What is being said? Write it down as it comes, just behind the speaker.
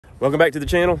Welcome back to the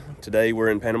channel. Today we're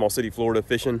in Panama City, Florida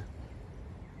fishing.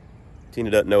 Tina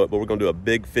doesn't know it, but we're gonna do a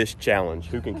big fish challenge.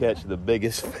 Who can catch the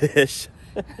biggest fish?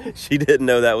 She didn't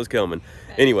know that was coming.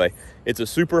 Anyway, it's a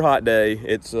super hot day.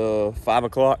 It's 5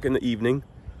 o'clock in the evening.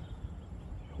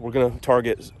 We're gonna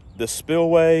target the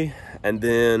spillway and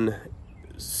then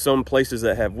some places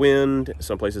that have wind,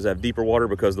 some places have deeper water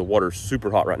because the water's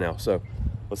super hot right now. So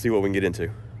let's see what we can get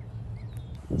into.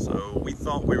 So we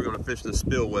thought we were gonna fish the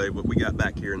spillway, but we got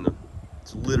back here and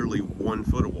it's literally 1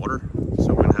 foot of water.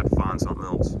 So we're gonna have to find something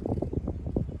else.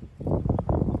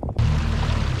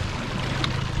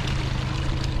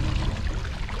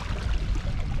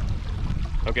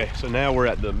 Okay, so now we're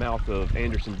at the mouth of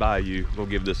Anderson Bayou. We'll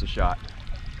give this a shot.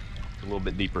 It's a little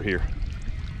bit deeper here.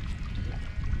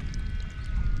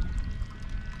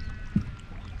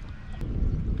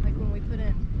 Like when we put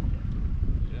in.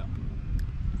 Yeah.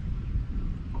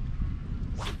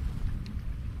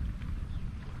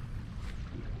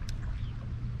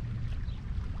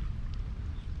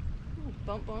 Ooh,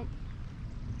 bump, bump.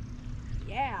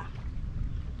 Yeah.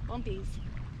 Bumpies.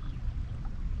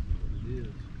 It is.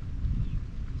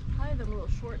 Probably them little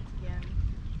shorts again.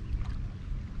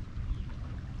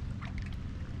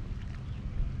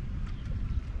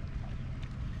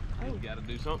 You gotta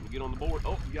do something to get on the board.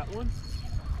 Oh, you got one?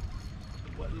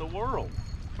 What in the world?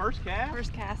 First cast?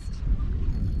 First cast.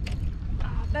 Oh,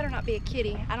 better not be a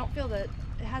kitty. I don't feel that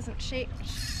it hasn't shaped.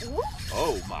 Whoop.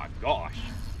 Oh my gosh.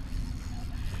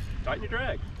 Tighten your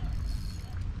drag.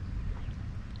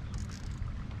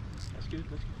 That's good,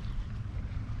 that's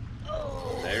good.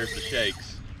 Oh. There's the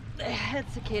shakes.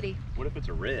 It's a kitty. What if it's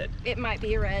a red? It might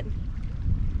be a red.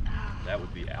 That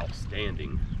would be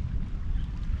outstanding.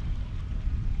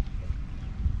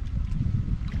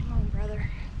 Come on, brother.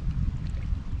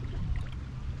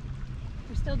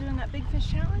 We're still doing that big fish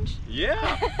challenge?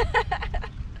 Yeah.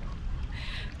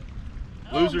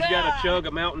 Oh, Loser's got God. to chug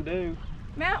a Mountain Dew.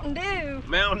 Mountain Dew.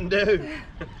 Mountain Dew.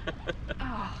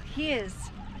 Oh, he is.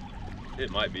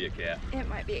 It might be a cat. It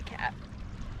might be a cat.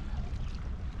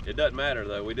 It doesn't matter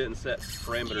though. We didn't set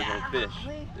parameters on fish.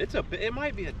 Golly. It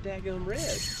might be a daggum red.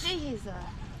 Jeez,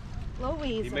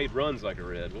 Louise. He made runs like a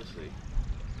red. We'll see.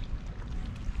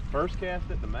 First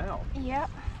cast at the mouth. Yep.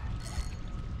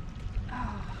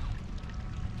 Oh.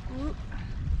 Oop.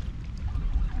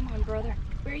 Come on, brother.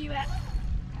 Where are you at?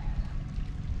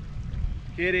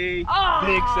 Kitty. Oh,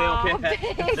 big sail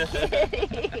cat. big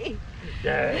kitty.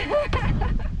 Dang.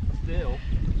 Still.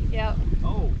 Yep.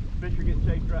 Oh, fish are getting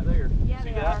chased right there. Yeah, See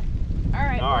they that? are. All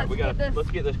right. All right, let's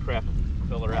let's get this crap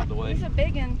filler out the way. He's a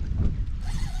big one.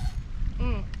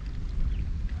 Mm.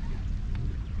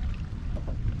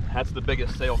 That's the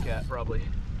biggest sail cat probably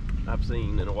I've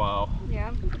seen in a while.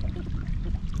 Yeah.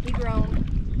 He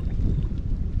grown.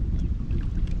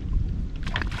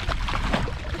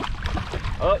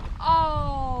 Oh.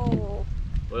 Oh.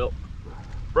 Well,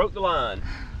 broke the line.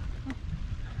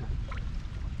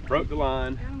 Broke the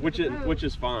line, which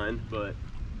is fine, but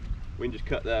we can just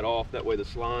cut that off. That way the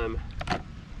slime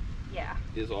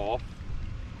is off.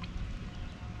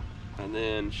 And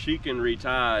then she can retie,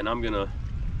 and I'm gonna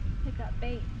Pick up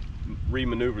bait.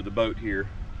 remaneuver the boat here.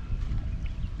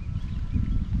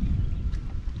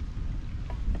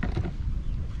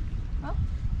 Oh.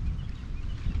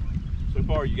 So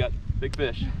far you got big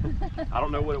fish. I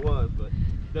don't know what it was, but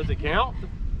does it count?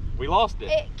 We lost it.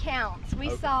 It counts. We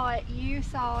saw it. You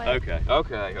saw it. Okay,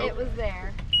 okay. It was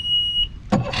there.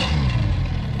 Take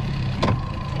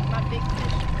my big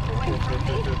fish away from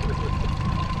me.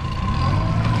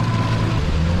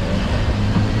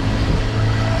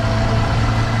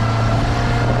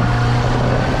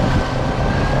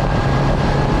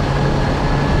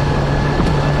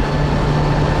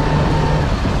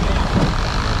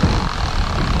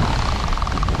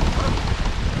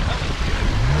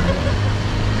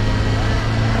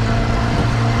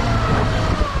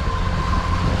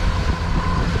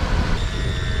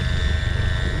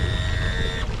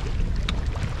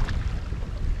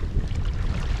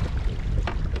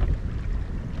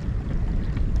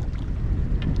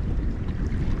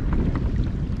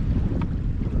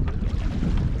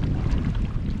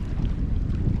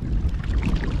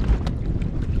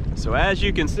 So as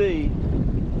you can see,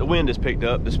 the wind has picked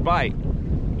up despite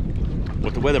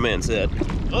what the weatherman said.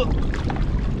 Oh.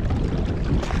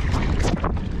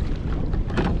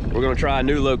 We're gonna try a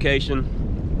new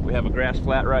location. We have a grass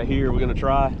flat right here we're gonna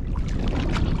try.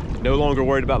 No longer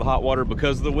worried about the hot water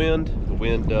because of the wind. The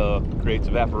wind creates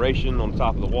evaporation on the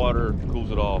top of the water,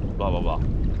 cools it off, blah, blah, blah.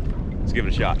 Let's give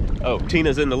it a shot. Oh,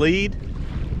 Tina's in the lead.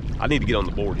 I need to get on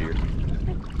the board here.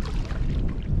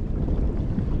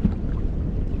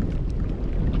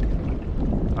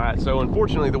 right, so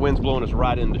unfortunately the wind's blowing us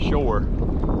right into shore.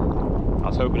 I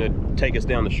was hoping it'd take us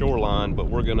down the shoreline, but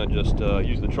we're gonna just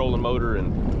use the trolling motor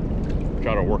and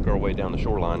try to work our way down the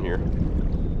shoreline here.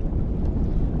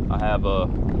 I have a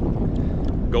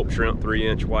gulp shrimp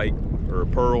 3-inch white or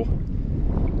pearl,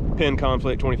 pin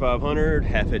conflict 2500,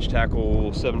 half hitch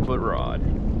tackle 7-foot rod.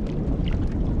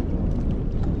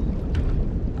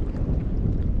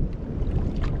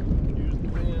 Use the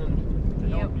wind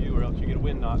to help you, or else you get a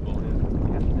wind knot blowing in.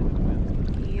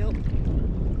 Yep.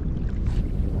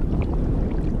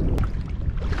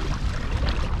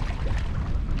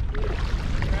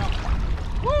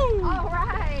 Woo! All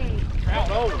right.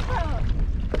 Trout over.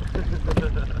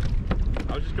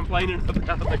 I was just complaining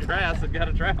about the grass that got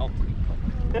a trout.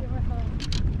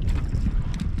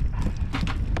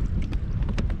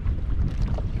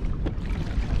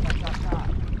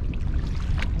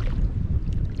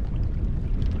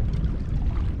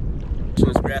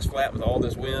 This grass flat with all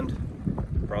this wind,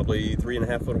 probably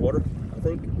 3.5 foot of water, I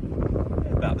think.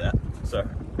 Yeah, about that. So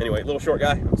anyway, little short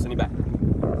guy, I'll send you back.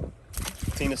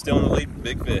 Tina's still in the lead,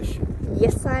 big fish.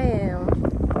 Yes, I am.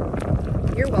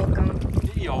 You're welcome.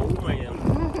 Oh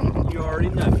man, you already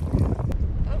know.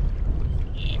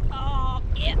 Oh,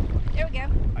 yeah. There we go.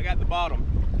 I got the bottom.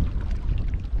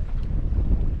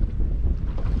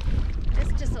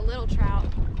 It's just a little trout.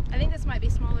 I think this might be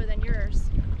smaller than yours.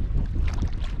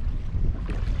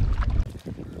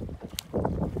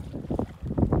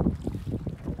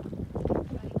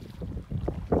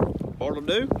 What'll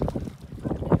do?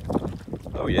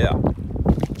 Oh yeah.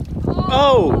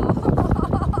 Oh!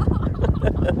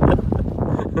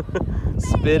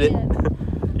 Spit it.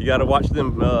 You gotta watch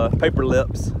them paper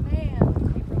lips. Man,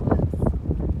 paper lips.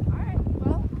 Alright,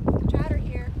 well, trout are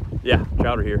here. Yeah,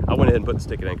 trout are here. I went ahead and put the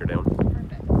stick and anchor down.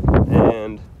 Perfect.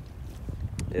 And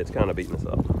it's kind of beating us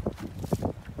up.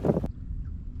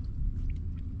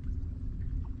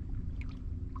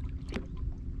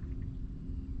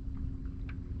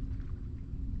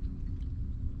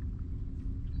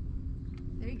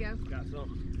 There you go. Got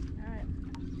something. Alright.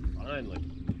 Finally.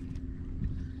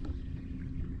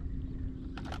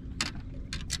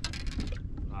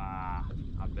 Ah,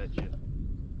 I bet you.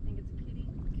 Think it's a kitty?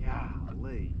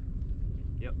 Golly.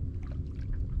 Yep.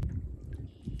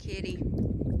 Kitty.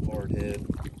 Hard head.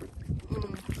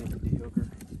 Dehooker.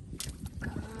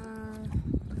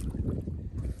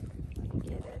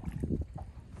 Get it.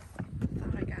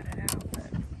 Thought I got it out,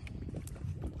 but.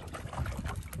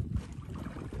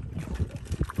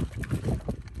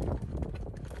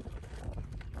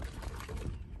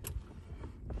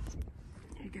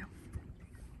 There you go.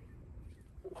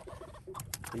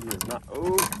 He is not,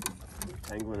 oh,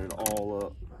 tangling it all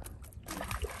up.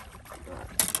 All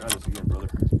right, try this again, brother.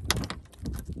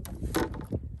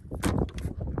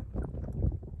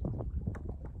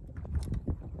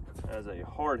 As a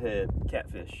hardhead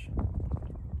catfish,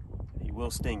 he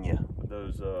will sting you with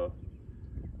those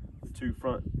two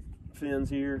front fins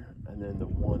here, and then the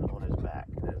one on his back.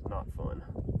 That is not fun.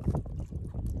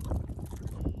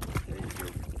 There you go.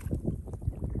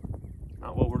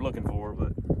 Not what we're looking for,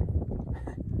 but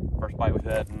first bite we've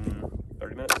had in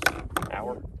 30 minutes, an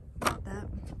hour. About that.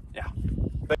 Yeah.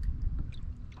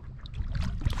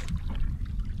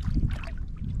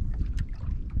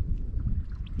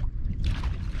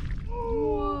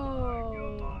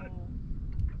 Whoa.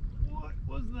 What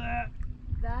was that?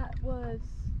 That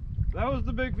was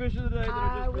the big fish of the day that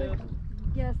I just missed.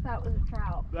 Guess that was a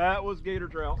trout. That was gator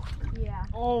trout. Yeah.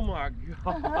 Oh my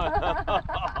God.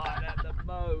 At the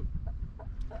boat.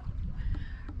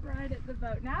 Right at the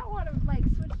boat. Now I want to like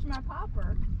switch to my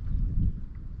popper.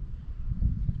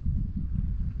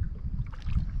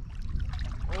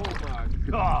 Oh my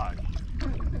gosh.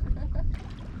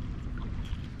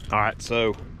 All right,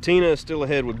 so Tina is still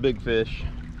ahead with big fish.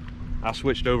 I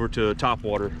switched over to top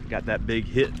water. Got that big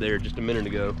hit there just a minute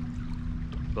ago.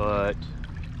 But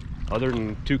other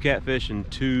than 2 catfish and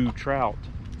 2 trout,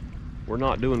 we're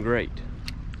not doing great.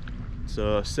 It's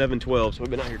 7:12, so we've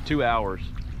been out here 2 hours.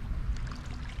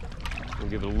 We'll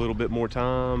give it a little bit more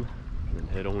time and then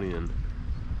head on in.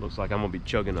 Looks like I'm gonna be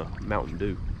chugging a Mountain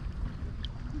Dew.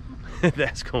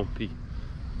 That's gonna be,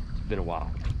 it's been a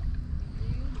while.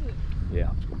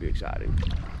 Yeah, it's gonna be exciting.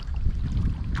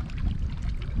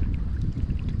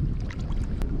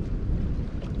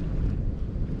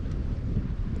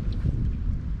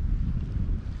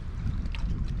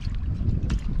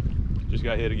 Just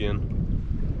got hit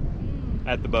again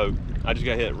at the boat. I just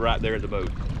got hit right there at the boat.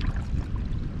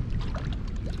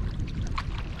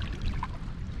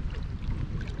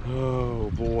 Oh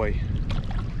boy.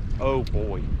 Oh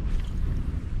boy.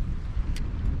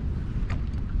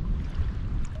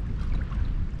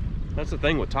 That's the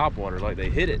thing with topwater, like they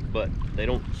hit it, but they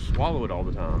don't swallow it all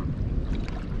the time.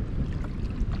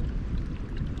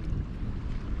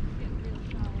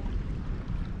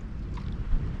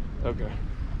 Okay.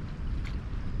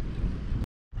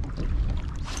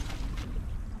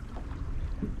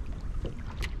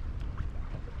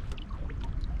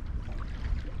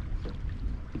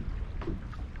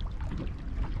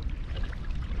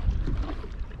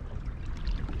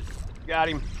 Got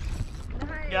him.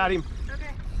 Nice. Got him.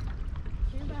 Okay.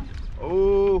 Stand by.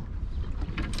 Oh.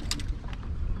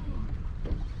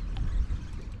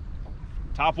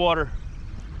 Top water.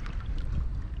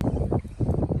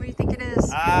 What do you think it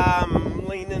is? I'm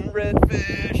leaning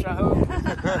redfish, I hope.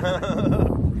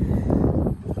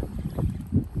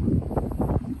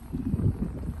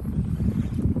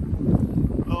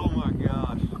 Oh my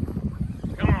gosh.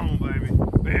 Come on, baby.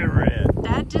 Be a red.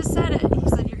 Dad just said it. He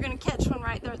said you're going to catch one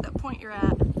right there at that point you're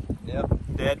at. Yep.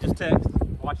 Dad just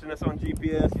texted, watching us on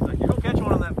GPS. He's like, you're going to catch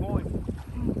one on that point.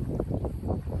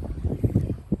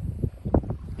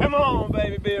 Come on,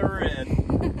 baby, be a red.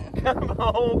 Come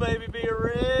on, baby, be a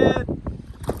red.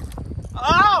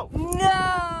 Oh!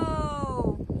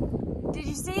 No! Did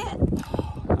you see it?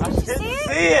 I didn't see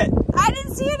it. I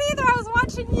didn't see it either. I was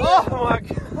watching you. Oh my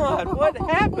God, what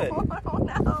happened? I don't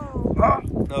know.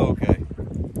 Oh, okay.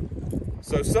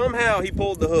 So somehow he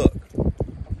pulled the hook.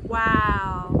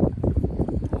 Wow.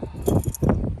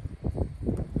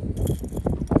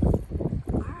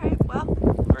 All right, well.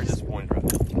 Very disappointed right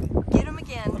now. Get him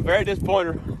again. I'm very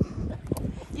disappointed.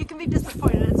 You can be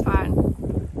disappointed. It's fine.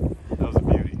 That was a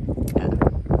beauty. Yeah.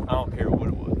 I don't care what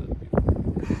it was. That was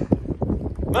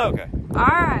beautiful. Okay. All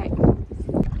right.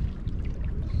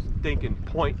 Stinking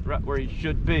point right where he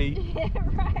should be.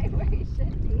 Right where he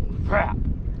should be. Crap.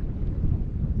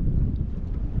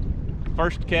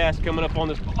 First cast coming up on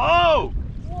this. Oh!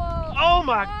 Whoa. Oh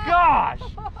my gosh!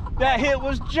 That hit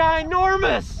was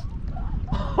ginormous!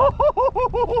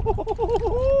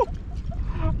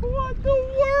 What the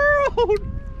world?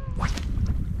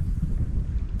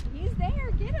 He's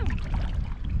there. Get him.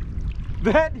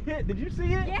 That hit, did you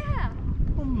see it? Yeah.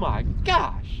 Oh my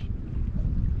gosh!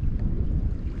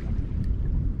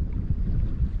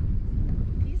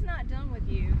 He's not done with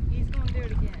you. He's going to do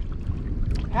it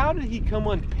again. How did he come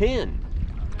unpinned?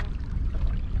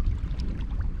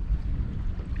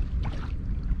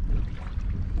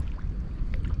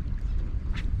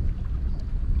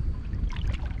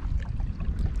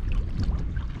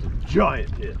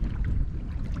 Giant hit.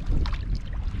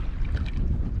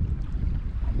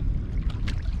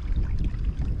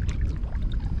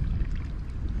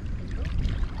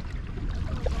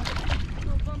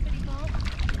 Little bumpity bump.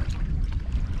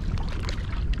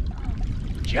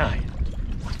 Giant.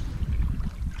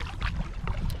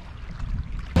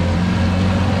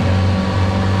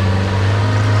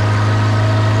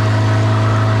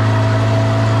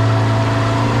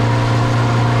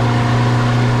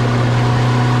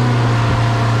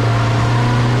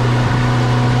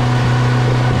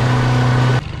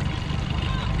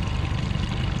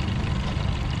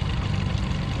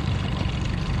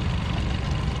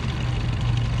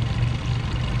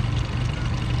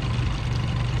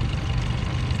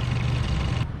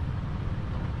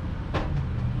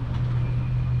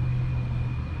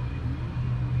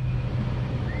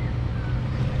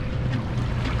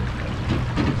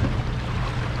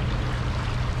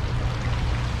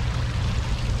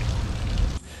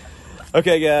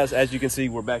 Okay guys, as you can see,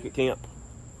 we're back at camp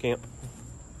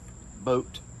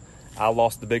boat. I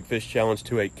lost the big fish challenge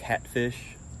to a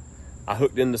catfish. I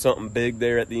hooked into something big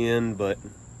there at the end, but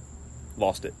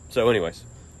lost it. So anyways,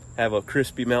 have a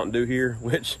crispy Mountain Dew here,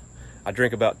 which I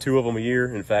drink about 2 of them a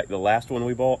year. In fact, the last one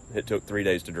we bought, it took 3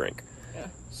 days to drink. Yeah.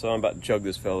 So I'm about to chug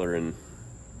this feller and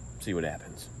see what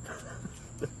happens.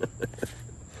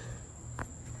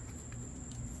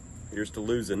 Here's to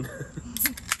losing.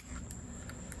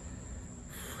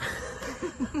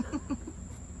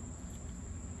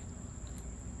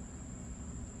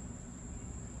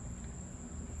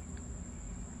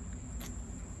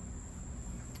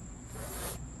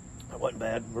 That wasn't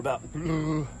bad. We're about.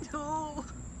 Oh.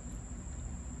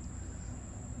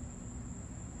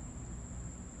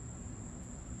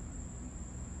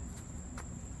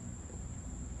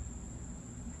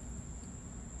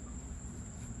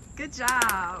 Good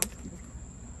job.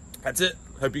 That's it.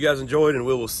 Hope you guys enjoyed, and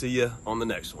we will see you on the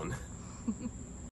next one.